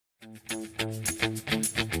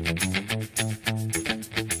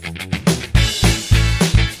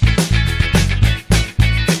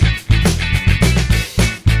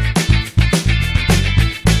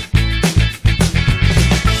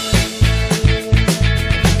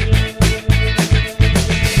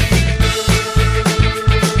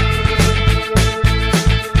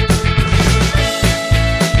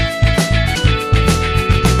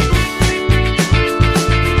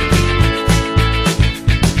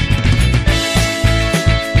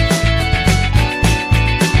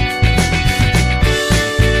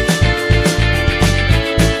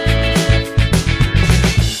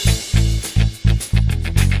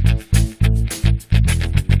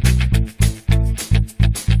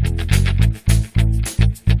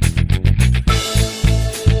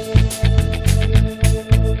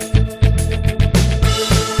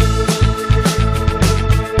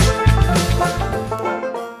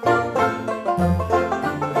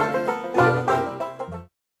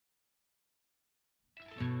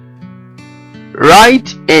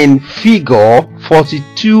Write in figure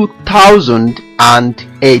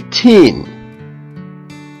 42,018.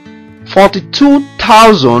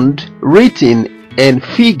 42,000 written in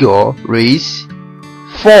figure is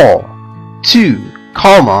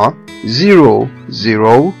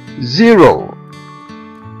 42,000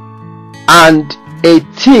 and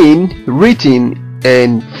 18 written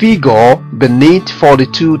in figure beneath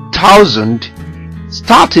 42,000,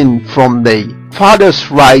 starting from the farthest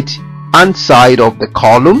right hand side of the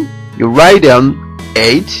column. You write down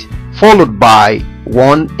 8 followed by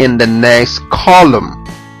 1 in the next column.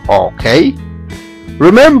 Okay,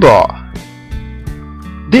 remember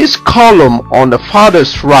this column on the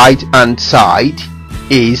farthest right hand side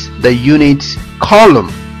is the units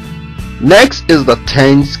column. Next is the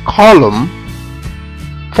tens column,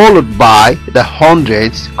 followed by the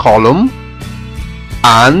hundreds column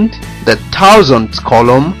and the thousands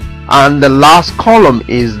column, and the last column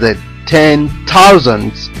is the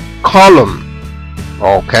 10,000s column.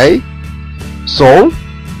 Okay, so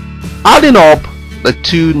adding up the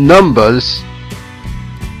two numbers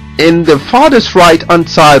in the farthest right hand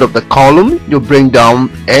side of the column, you bring down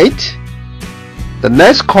 8. The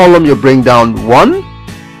next column you bring down 1.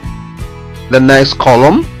 The next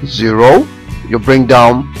column 0. You bring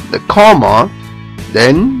down the comma,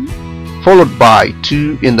 then followed by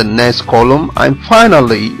 2 in the next column, and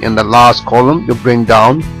finally in the last column you bring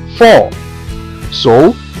down 4.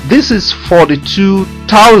 So this is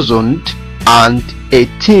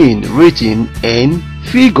 42,018 written in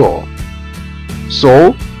figure.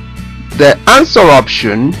 So the answer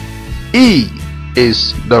option E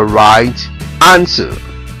is the right answer.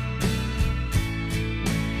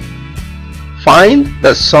 Find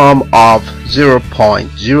the sum of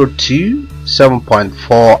 0.02,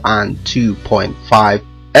 7.4 and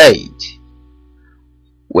 2.58.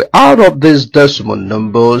 We add up these decimal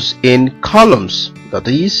numbers in columns, that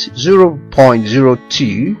is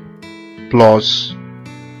 0.02 plus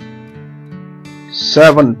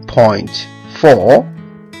 7.4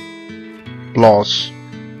 plus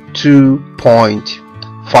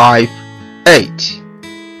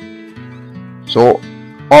 2.58. So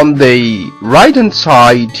on the right hand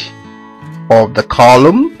side of the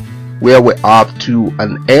column where we have 2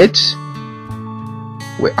 and 8,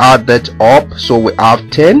 we add that up, so we have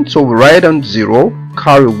 10. So we write down 0,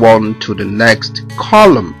 carry 1 to the next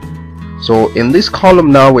column. So in this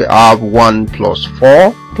column now we have 1 plus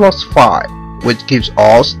 4 plus 5, which gives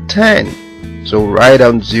us 10. So write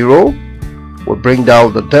down 0, we bring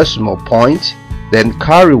down the decimal point, then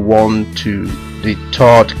carry 1 to the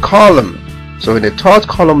third column. So in the third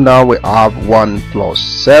column now we have 1 plus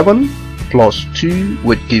 7 plus 2,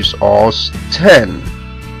 which gives us 10.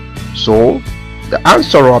 So the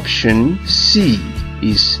answer option C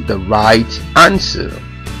is the right answer.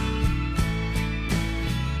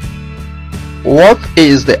 What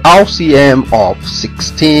is the LCM of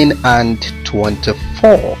 16 and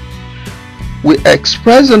 24? We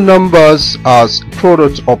express the numbers as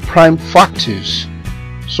products of prime factors.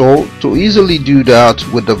 So to easily do that,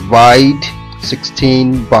 we divide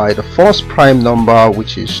 16 by the first prime number,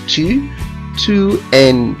 which is 2. 2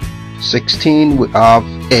 and 16 we have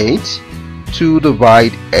 8. 2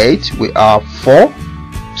 divide 8 we have 4.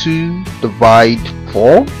 2 divide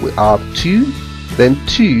 4 we have 2. Then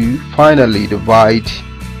 2 finally divide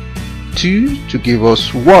 2 to give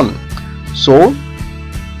us 1. So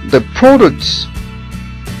the products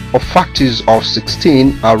of factors of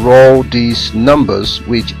 16 are all these numbers,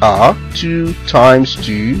 which are 2 times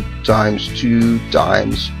 2 times 2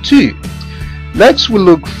 times 2. Next we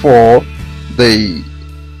look for the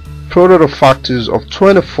product of factors of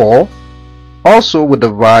 24, Also we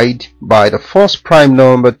divide by the first prime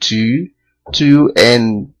number 2. 2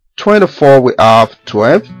 and 24 we have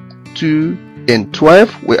 12. 2 and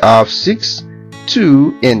 12 we have 6.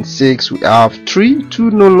 2 and 6 we have 3.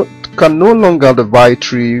 2 can no longer divide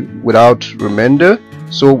 3 without remainder,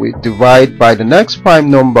 so we divide by the next prime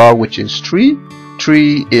number, which is 3.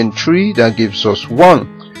 3 and 3, that gives us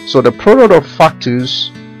 1. So the product of factors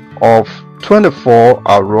of 24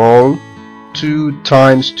 are all 2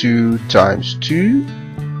 times 2 times 2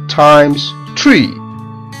 times 3.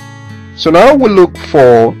 So now we look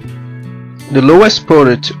for the lowest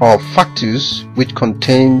product of factors, which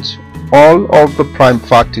contains all of the prime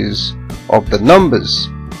factors of the numbers.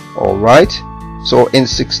 Alright, so in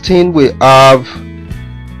 16 we have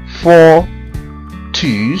 4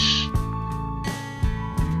 2's,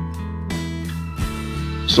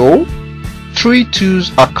 so 3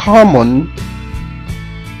 2's are common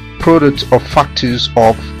product of factors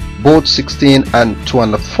of both 16 and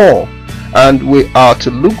 24, and we are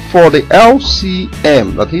to look for the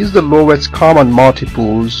LCM, that is the lowest common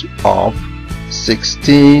multiples of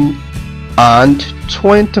 16 and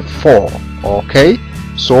 24. Okay,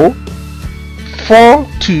 so 4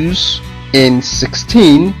 2's in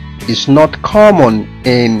 16 is not common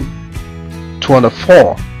in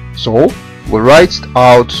 24, so we write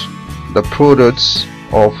out the products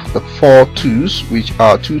of the 4 2's, which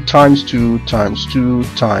are 2 times 2 times 2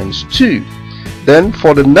 times 2. Then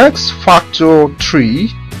for the next factor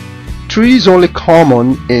 3 is only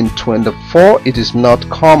common in 24, it is not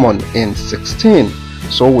common in 16,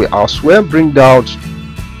 so we as well bring out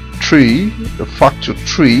 3. The factor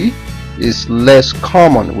 3 is less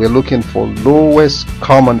common. We're looking for lowest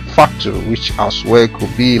common factor, which as well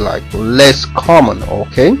could be like less common.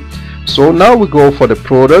 Okay, so now we go for the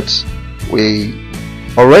products. We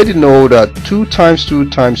already know that 2 times 2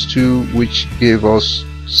 times 2, which gave us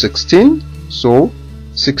 16, so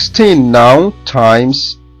 16 now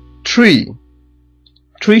times 3.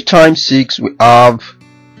 3 times 6 we have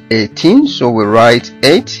 18, so we write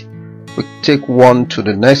 8. We take 1 to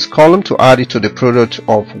the next column to add it to the product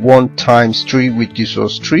of 1 times 3, which gives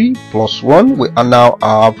us 3 plus 1. We now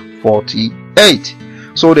have 48.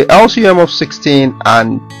 So the LCM of 16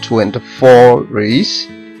 and 24 is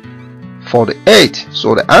 48.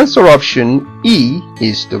 So the answer option E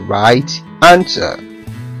is the right answer.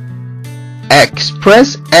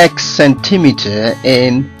 Express x centimeter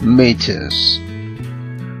in meters.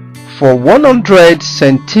 For 100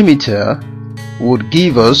 centimeter would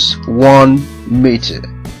give us 1 meter.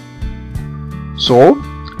 So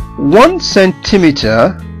 1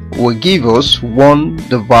 centimeter will give us 1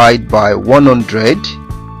 divided by 100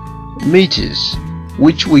 meters,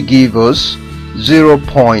 which will give us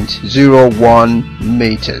 0.01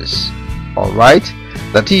 meters. Alright,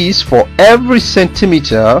 that is, for every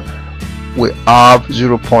centimeter we have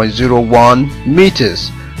 0.01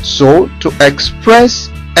 meters. So to express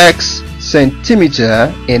x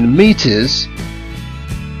centimeter in meters,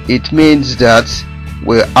 it means that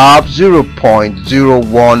we have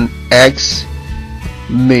 0.01 x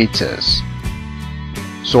meters.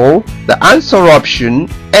 So the answer option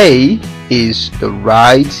A is the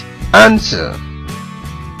right answer.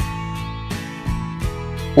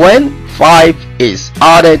 When 5 is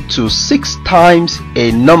added to 6 times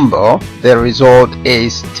a number, the result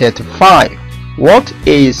is 35. What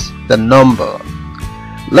is the number?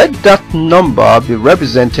 Let that number be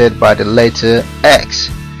represented by the letter X.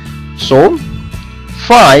 So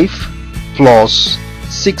 5 plus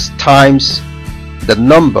 6 times the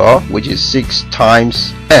number, which is 6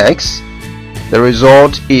 times X, the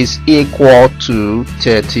result is equal to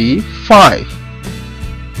 35.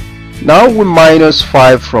 Now we minus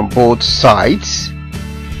 5 from both sides.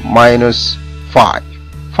 Minus 5.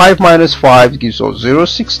 5 minus 5 gives us 0.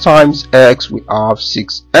 6 times x, we have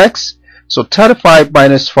 6x. So 35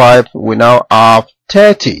 minus 5, we now have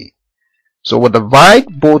 30. So we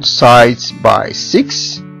divide both sides by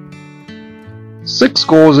 6. 6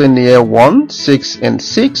 goes in here, 1. 6 and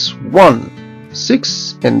 6, 1.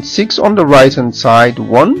 6 and 6 on the right hand side,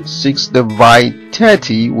 1. 6 divide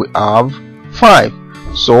 30, we have 5.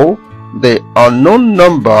 So the unknown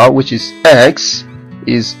number, which is x,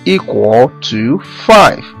 is equal to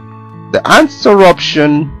 5. The answer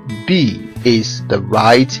option B is the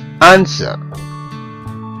right answer.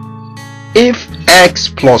 If x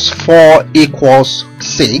plus 4 equals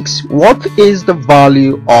 6, what is the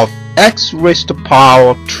value of x raised to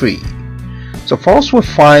power 3? So first we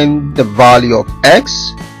find the value of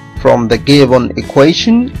x from the given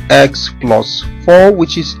equation, x plus 4,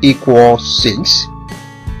 which is equal 6.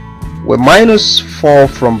 We minus 4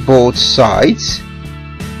 from both sides,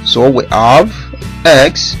 so we have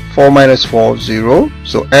x 4 minus 4, 0.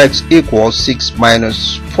 So x equals 6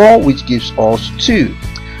 minus 4, which gives us 2.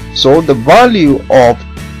 So the value of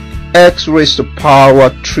x raised to power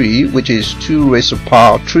 3, which is 2 raised to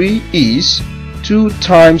power 3, is 2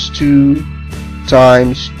 times 2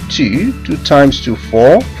 times 2, 2 times 2,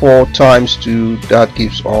 4, 4 times 2, that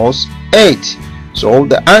gives us 8. So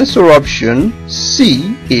the answer option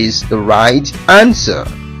C is the right answer.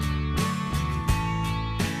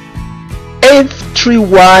 If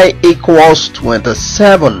 3y equals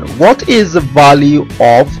 27, what is the value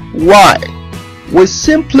of y? We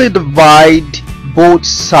simply divide both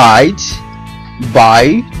sides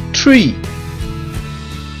by 3.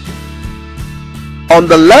 On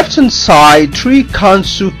the left hand side, 3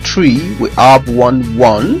 cancel 3, we have 1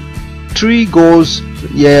 1. 3 goes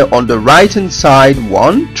here on the right hand side,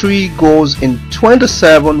 1. 3 goes in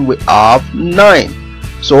 27, we have 9.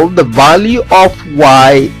 So the value of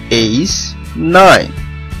y is 9.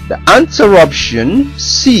 The answer option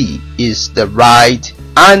C is the right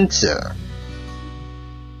answer.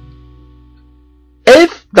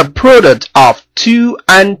 If the product of 2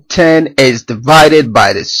 and 10 is divided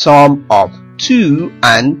by the sum of 2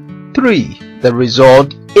 and 3, the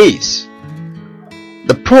result is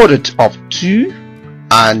the product of 2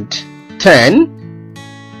 and 10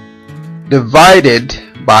 divided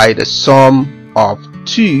by the sum of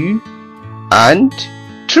 2 and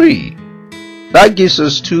 3. That gives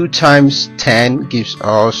us 2 times 10 gives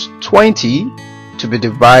us 20 to be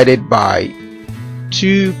divided by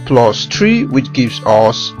 2 plus 3, which gives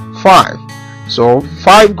us 5. So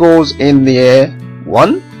 5 goes in there,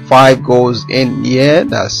 1, 5 goes in here,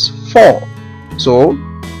 that's 4. So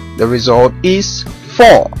the result is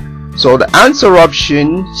 4. So the answer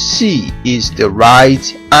option C is the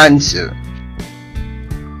right answer.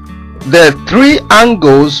 The 3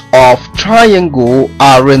 angles of triangle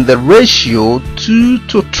are in the ratio 2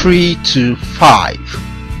 to 3 to 5.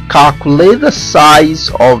 Calculate the size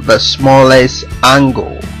of the smallest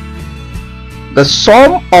angle. The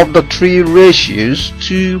sum of the 3 ratios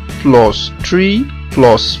 2 plus 3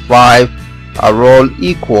 plus 5 are all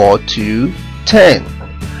equal to 10.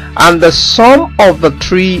 And the sum of the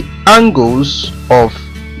 3 angles of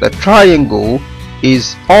the triangle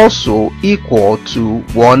is also equal to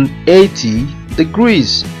 180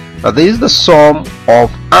 degrees. Now this is the sum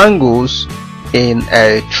of angles in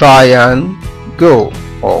a triangle.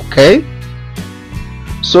 Okay,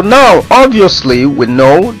 so now obviously we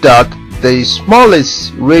know that the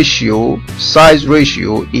smallest size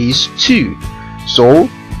ratio is 2. So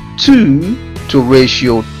 2 to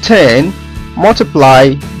ratio 10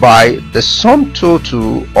 multiplied by the sum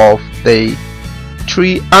total of the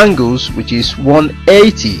 3 angles, which is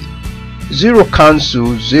 180. 0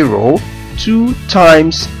 cancel 0. 2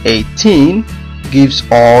 times 18 gives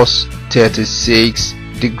us 36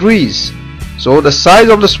 degrees. So the size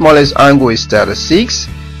of the smallest angle is 36.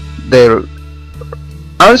 The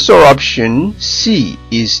answer option C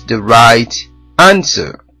is the right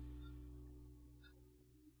answer.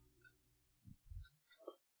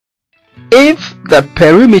 If the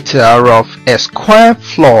perimeter of a square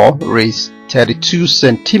floor is 32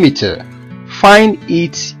 centimeters, find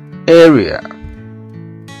its area.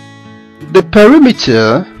 The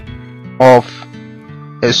perimeter of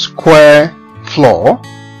a square floor,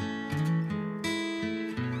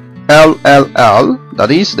 LLL,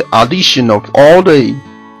 that is the addition of all the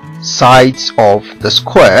sides of the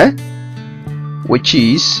square, which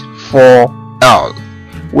is 4L.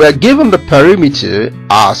 We are given the perimeter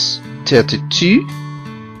as 32.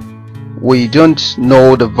 We don't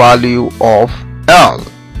know the value of L,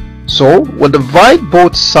 so we divide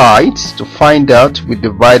both sides. To find out, we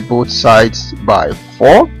divide both sides by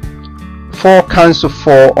 4. 4 cancel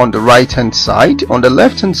 4 on the right hand side. On the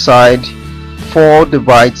left hand side, 4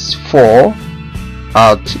 divides 4.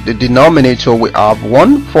 At the denominator we have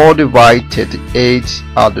 1. 4 divide 38.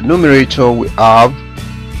 At the numerator we have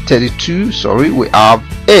 32. We have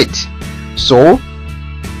 8. So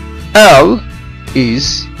L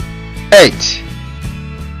is 8.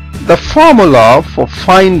 The formula for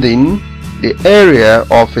finding the area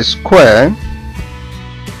of a square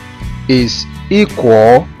is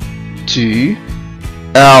equal to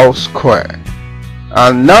L square.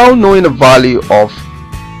 And now knowing the value of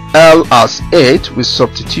L as 8, we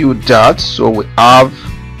substitute that, so we have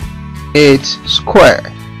 8 square,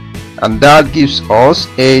 and that gives us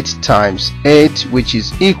 8 times 8, which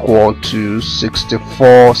is equal to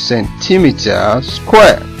 64 centimeters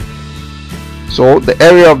square. So the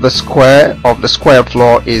area of the square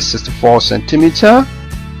floor is 64 centimeters.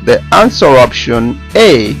 The answer option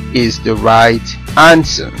A is the right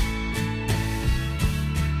answer.